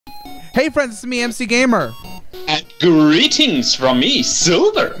Hey friends, it's me, MC Gamer. And greetings from me,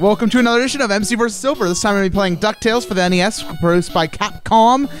 Silver. Welcome to another edition of MC vs. Silver. This time we're going to be playing Ducktales for the NES, produced by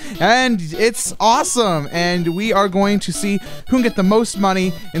Capcom, and it's awesome. And we are going to see who can get the most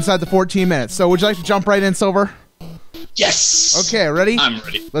money inside the 14 minutes. So would you like to jump right in, Silver? Yes. Okay, ready? I'm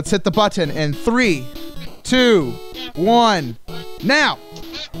ready. Let's hit the button in 3, 2, 1, now.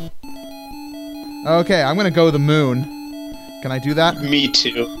 Okay, I'm going to go the moon. Can I do that? Me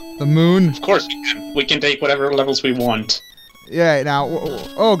too. The moon? Of course we can. We can take whatever levels we want. Yeah, now,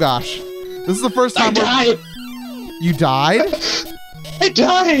 oh gosh. This is the first time I died! You died? I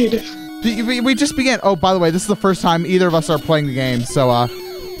died! We just began. Oh, by the way, this is the first time either of us are playing the game, so,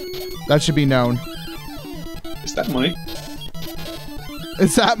 that should be known. Is that money?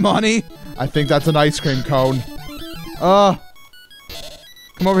 Is that money? I think that's an ice cream cone. Come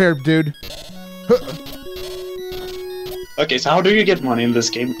over here, dude. Okay, so how do you get money in this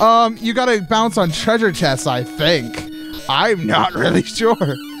game? You gotta bounce on treasure chests, I think. I'm not really sure.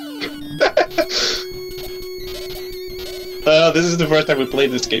 This is the first time we played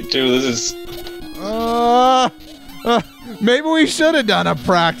this game too. This is... Maybe we should have done a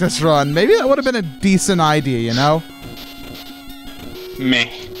practice run. Maybe that would have been a decent idea, you know? Meh.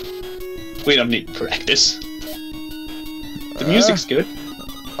 We don't need practice. The music's good.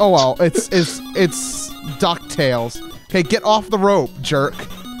 Oh well, it's Ducktales. Okay, get off the rope, jerk.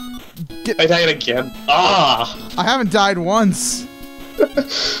 I died again. Ah! I haven't died once.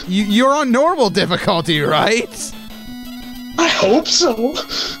 You're on normal difficulty, right? I hope so.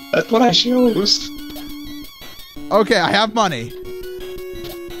 That's what I chose. Okay, I have money.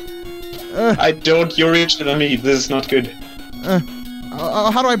 I don't. You're richer than me. This is not good.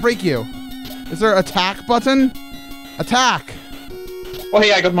 How do I break you? Is there an attack button? Attack! Oh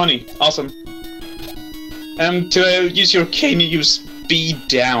hey, I got money. Awesome. To use your cane, you use speed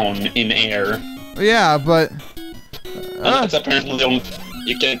down in air. Yeah, but... that's apparently the only thing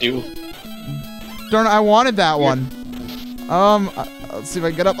you can't do. Darn it, I wanted that one. Let's see if I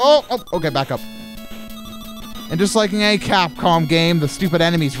can get up. Oh, okay, back up. And just like in a Capcom game, the stupid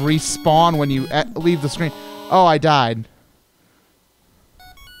enemies respawn when you leave the screen. Oh, I died.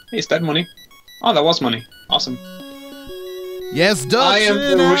 Hey, is that money? Oh, that was money. Awesome. Yes, ducks I am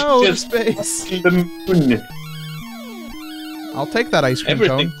in the outer richest space. in the moon. I'll take that ice cream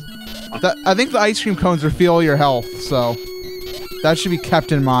Everything. cone. I think the ice cream cones refill your health, so that should be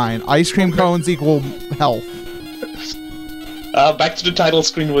kept in mind. Ice cream cones equal health. Back to the title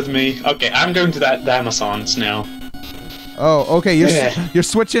screen with me. Okay, I'm going to the Amazons now. Oh, okay. You're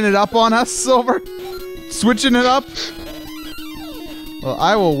switching it up on us, Silver? Switching it up? Well,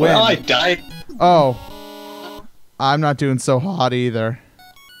 I will win. Well, I died. Oh. I'm not doing so hot either.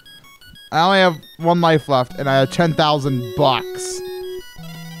 I only have 1 life left, and I have 10,000 bucks.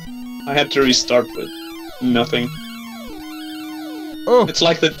 I had to restart with nothing. Oh. It's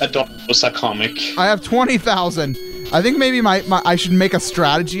like the Adobe comic. I have 20,000. I think maybe I should make a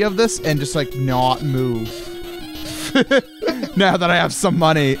strategy of this and just like not move. Now that I have some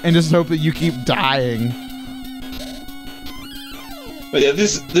money, and just hope that you keep dying. But yeah,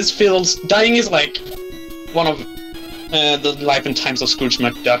 this feels... Dying is like one of the Life and Times of Scrooge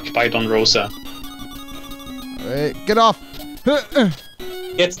McDuck by Don Rosa. Wait, get off.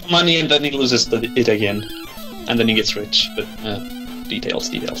 Gets money and then he loses it again. And then he gets rich. But,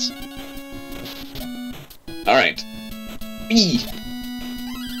 details. Alright. B.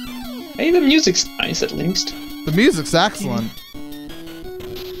 Hey, the music's nice at least. The music's excellent.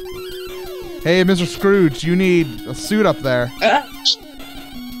 Hey, Mr. Scrooge, you need a suit up there.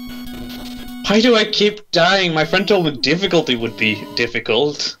 Why do I keep dying? My friend told me difficulty would be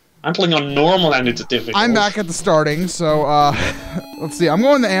difficult. I'm playing on normal and it's difficult. I'm back at the starting, so, let's see. I'm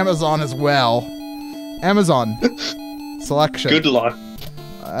going to Amazon as well. Amazon. Selection. Good luck.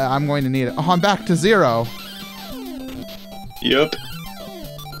 I'm going to need it. Oh, I'm back to 0. Yep.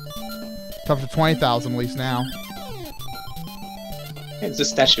 It's up to 20,000 at least now. Hey, there's a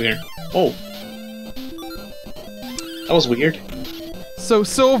statue here. Oh. That was weird. So,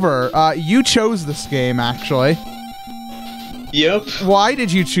 Silver, you chose this game, actually. Yep. Why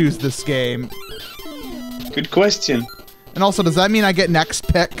did you choose this game? Good question. And also, does that mean I get next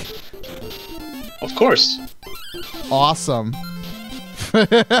pick? Of course. Awesome.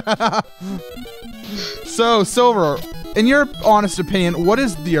 So, Silver, in your honest opinion, what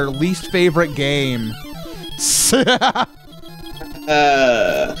is your least favorite game?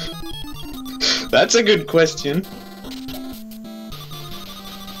 That's a good question.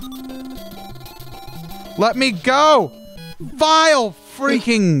 Let me go! Vile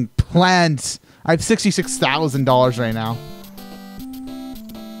freaking plant! I have $66,000 right now.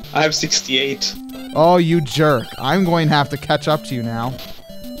 I have 68. Oh, you jerk. I'm going to have to catch up to you now.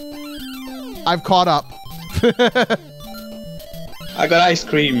 I've caught up. I got ice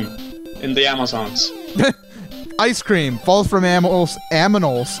cream in the Amazons. Ice cream falls from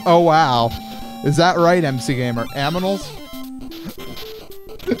aminals. Oh, wow. Is that right, MC Gamer? Aminals?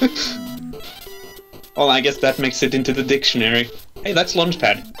 Well, I guess that makes it into the dictionary. Hey, that's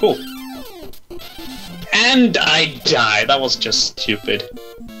Launchpad. Cool. And I died. That was just stupid.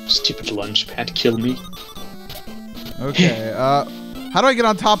 Stupid Launchpad, kill me. Okay, how do I get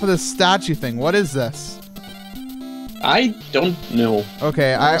on top of this statue thing? What is this? I don't know.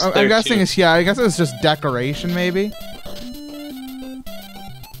 Okay, I'm guessing it's, yeah, I guess it's just decoration, maybe?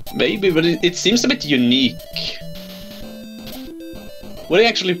 Maybe, but it seems a bit unique. Would I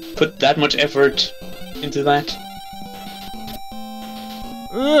actually put that much effort into that?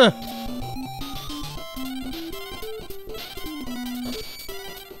 Ugh.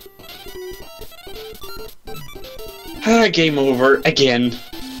 Game over again.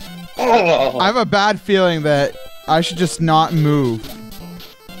 Oh. I have a bad feeling that I should just not move.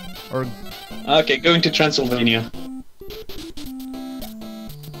 Or Okay, going to Transylvania.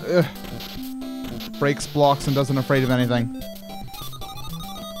 ugh. Breaks blocks and doesn't afraid of anything.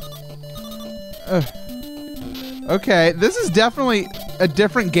 Ugh. Okay, this is definitely a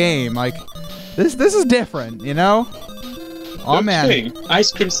different game. Like, this is different, you know? Oh Okay. man.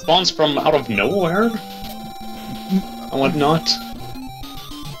 Ice cream spawns from out of nowhere? And whatnot.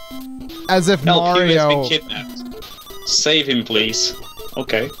 As if Help, Huey has Mario... been kidnapped. Save him, please.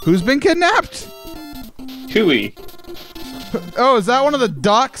 Okay. Who's been kidnapped? Huey. Oh, is that one of the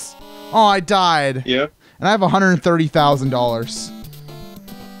ducks? Oh, I died. Yeah. And I have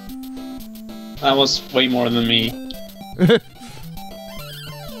 $130,000. That was way more than me.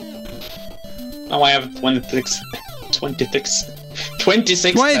 Now I have 26,000.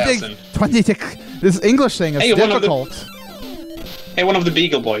 26. This English thing is Hey, difficult. Hey, one of the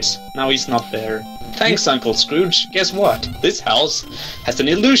Beagle Boys. Now he's not there. Thanks, Uncle Scrooge. Guess what? This house has an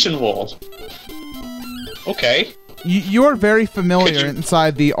illusion wall. Okay. You are very familiar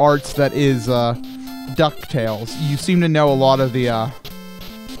inside the arts that is Ducktales. You seem to know a lot of the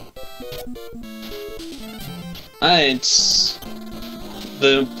It's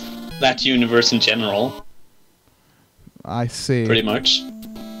that universe in general. I see. Pretty much.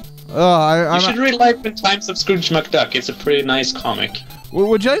 You You should read Life and Times of Scrooge McDuck. It's a pretty nice comic.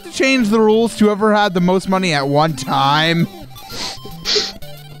 Would you like to change the rules to whoever had the most money at one time?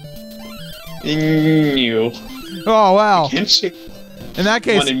 New. Oh, wow. Can't you? In that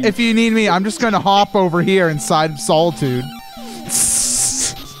case, if you need me, I'm just going to hop over here inside Solitude.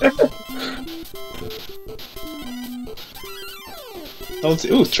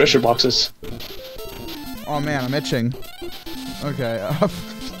 Ooh, treasure boxes. Oh, man, I'm itching. Okay.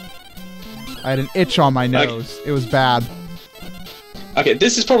 I had an itch on my nose. It was bad. Okay,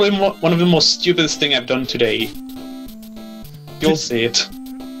 this is probably one of the most stupidest thing I've done today. You'll see it.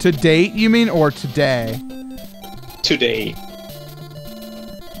 To date, you mean, or today? Today.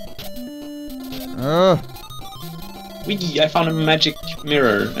 Ugh. Wee, I found a magic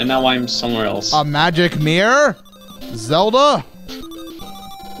mirror, and now I'm somewhere else. A magic mirror? Zelda?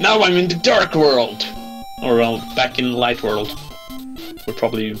 Now I'm in the dark world! Or, well, back in the light world. Would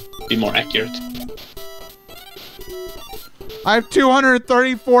probably be more accurate. I have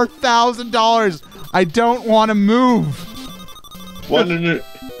 $234,000. I don't want to move.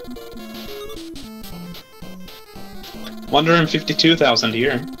 152,000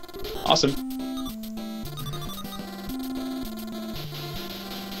 here. Awesome.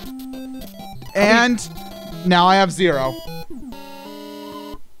 And now I have 0.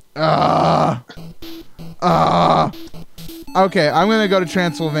 Okay, I'm gonna go to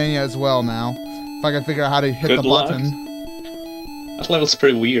Transylvania as well now. If I can figure out how to hit Good the luck. button. That level's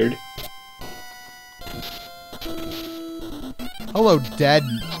pretty weird. Hello, dead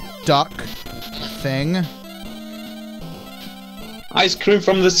duck thing. Ice cream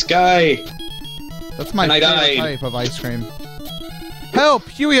from the sky! That's my And I favorite died. type of ice cream. Help!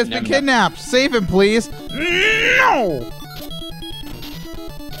 Huey has been kidnapped! Save him, please! No!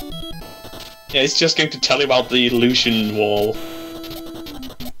 Yeah, it's just going to tell you about the illusion wall.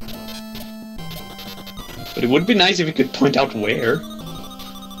 But it would be nice if you could point out where.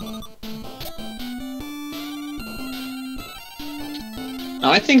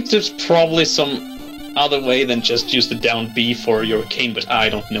 Now, I think there's probably some other way than just use the down B for your cane, but I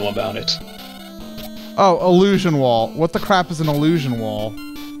don't know about it. Oh, illusion wall. What the crap is an illusion wall?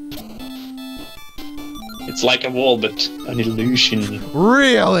 It's like a wall, but an illusion.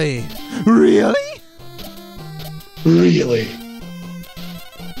 Really? Really? Really?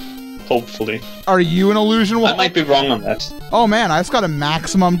 Hopefully. Are you an illusion wall? I might be wrong on that. Oh man, I just got a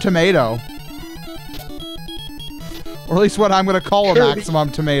maximum tomato. Or at least what I'm gonna call a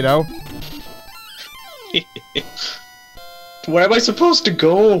maximum tomato. Where am I supposed to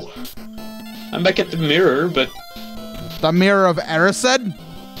go? I'm back at the mirror, but... The mirror of Erised?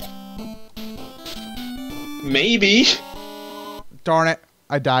 Maybe. Darn it,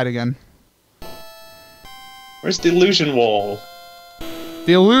 I died again. Where's the illusion wall?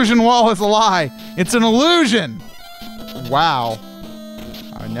 The illusion wall is a lie. It's an illusion. Wow.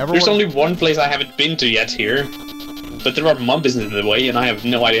 I never. There's only one place I haven't been to yet here, but there are mummies in the way, and I have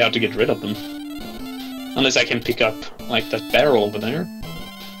no idea how to get rid of them. Unless I can pick up, like, that barrel over there.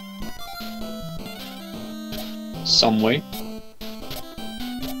 Some way.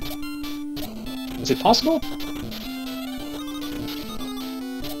 Is it possible?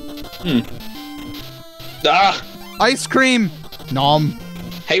 Ah! Ice cream! Nom.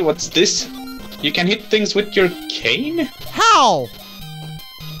 Hey, what's this? You can hit things with your cane? How?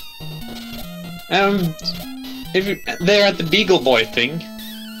 If you, there at the Beagle Boy thing,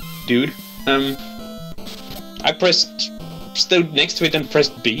 dude, I stood next to it and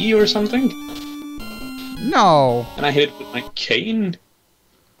pressed B or something? No. And I hit it with my cane?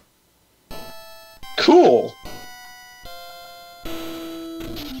 Cool!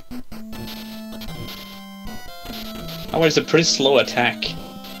 Oh, it's a pretty slow attack,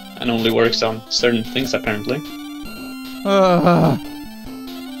 and only works on certain things apparently.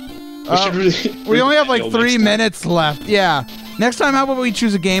 We only have like 3 minutes left. Yeah. Next time, how about we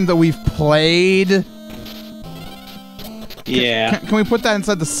choose a game that we've played? Yeah. Can we put that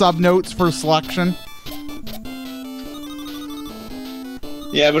inside the sub notes for selection?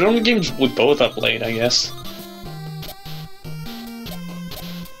 Yeah, but only games we both have played, I guess.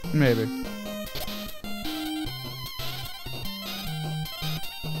 Maybe.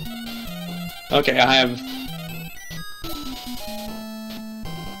 Okay, I have...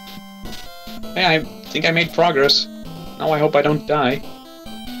 Hey, I think I made progress. Now I hope I don't die.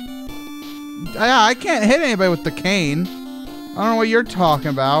 Yeah, I can't hit anybody with the cane. I don't know what you're talking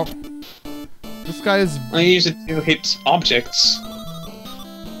about. This guy is... I use it to hit objects.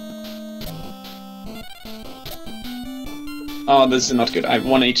 Oh, this is not good. I have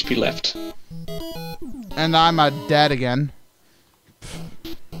 1 HP left. And I'm dead again.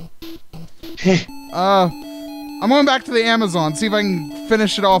 I'm going back to the Amazon, see if I can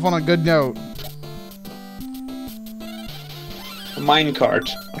finish it off on a good note. A minecart.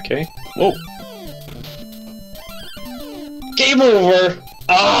 Okay. Whoa. Game over!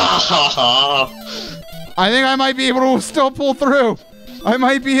 Ah! I think I might be able to still pull through. I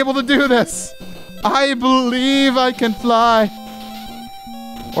might be able to do this. I believe I can fly.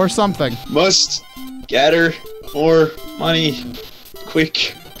 Or something. Must gather more money.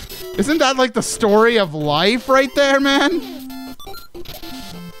 Quick. Isn't that like the story of life right there, man?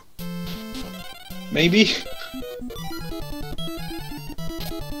 Maybe.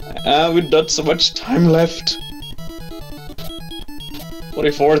 With not so much time left.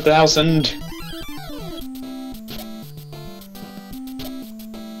 44,000.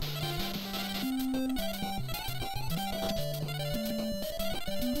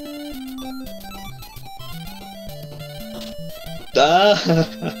 Ah,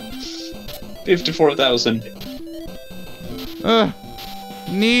 54,000.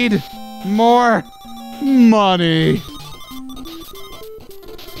 Need more money.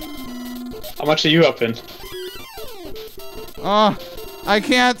 How much are you up in? I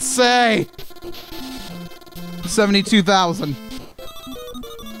can't say. 72,000.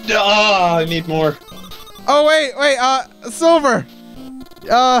 Ah, I need more. Oh wait, Silver.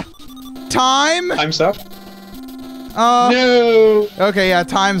 Time? Time's up. No. Okay, yeah,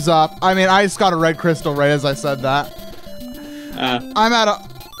 time's up. I mean, I just got a red crystal right as I said that. I'm at a...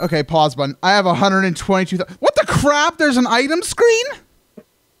 Okay, pause button. I have 122,000. What the crap? There's an item screen?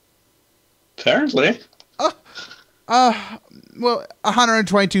 Apparently. Well,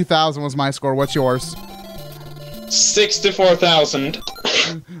 122,000 was my score. What's yours? 64,000.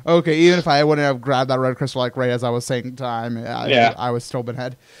 Okay, even if I wouldn't have grabbed that red crystal like right as I was saying time, I was still been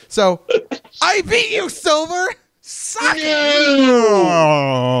ahead. So, I beat you, Silver! Suck it!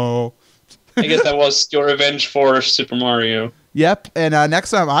 No. I guess that was your revenge for Super Mario. Yep, and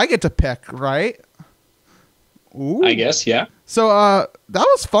next time I get to pick, right? Ooh. I guess, yeah. So, that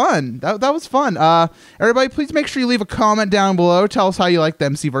was fun. That was fun. Everybody, please make sure you leave a comment down below. Tell us how you like the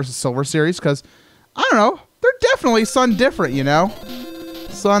MC versus Silver series, because, I don't know, they're definitely some different, you know?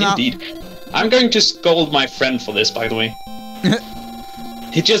 Indeed. I'm going to scold my friend for this, by the way.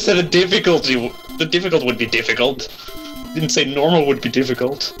 He just said the difficult would be difficult. Didn't say normal would be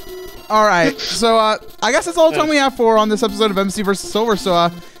difficult. All right. So I guess that's all the time we have for on this episode of MC vs. Silver. So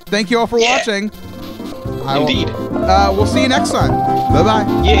thank you all for watching. Indeed. We'll see you next time.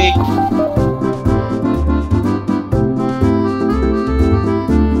 Bye-bye. Yay.